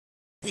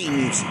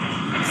Beans,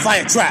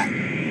 Fire Trap,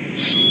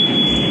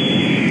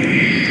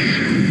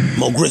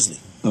 Moe Grizzly.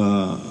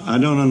 I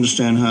don't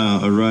understand how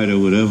a writer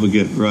would ever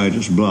get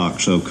writer's block,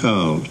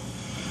 so-called.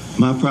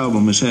 My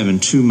problem is having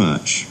too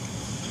much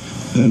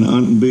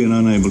and being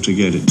unable to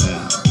get it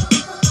down.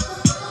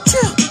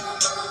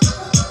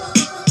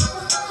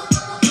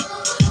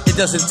 It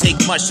doesn't take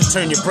much to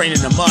turn your brain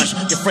into mush.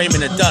 Your frame in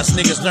the dust.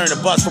 Niggas learn to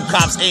bust from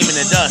cops aiming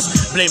at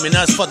us, blaming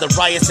us for the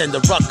riots and the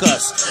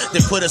ruckus.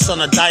 They put us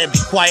on a diet, be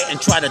quiet and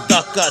try to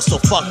duck us.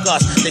 So fuck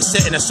us. They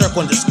sit in a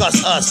circle and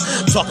discuss us,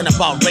 talking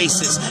about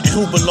races and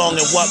who belong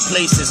in what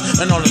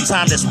places. And all the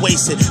time that's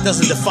wasted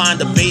doesn't define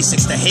the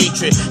basics. The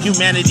hatred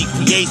humanity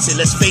creates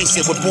it. Let's face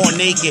it, we're born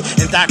naked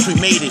and die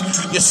cremated.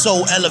 Your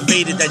soul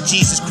elevated that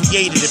Jesus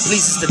created. It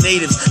pleases the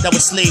natives that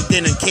were slaved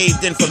in and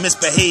caved in for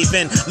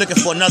misbehaving, looking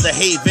for another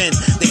haven.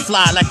 They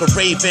fly like a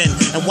raven,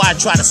 and why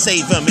try to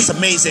save them? It's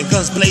amazing,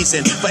 guns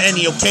blazing for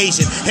any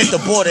occasion. Hit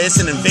the border, it's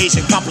an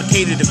invasion,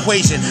 complicated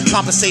equation,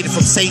 compensated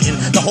from Satan.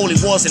 The holy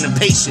war's an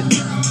impatient.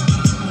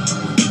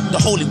 The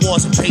holy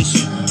war's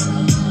impatient.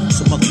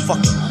 So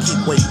motherfucker,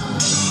 keep waiting.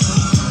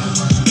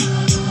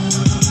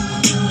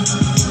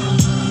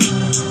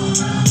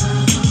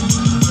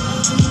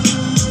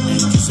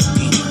 Angels and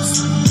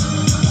demons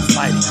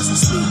fighting as we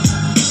speak.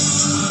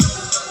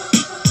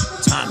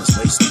 Time is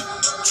wasted.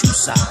 Choose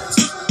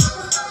sides.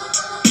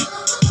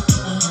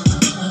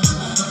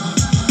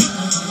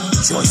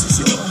 Choice is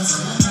yours.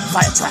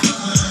 Fire Trap.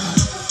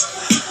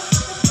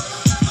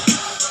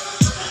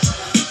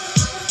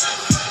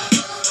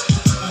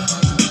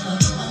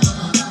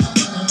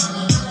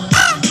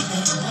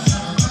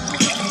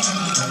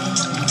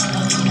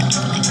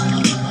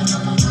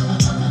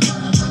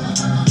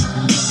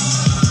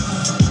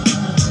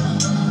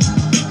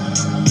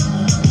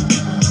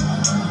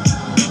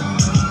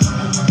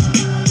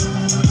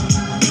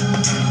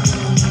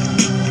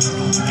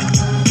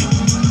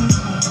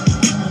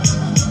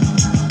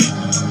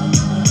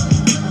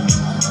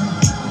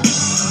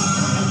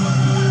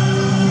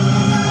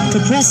 For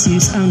press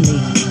use only,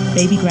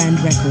 Baby Grand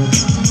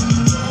Records.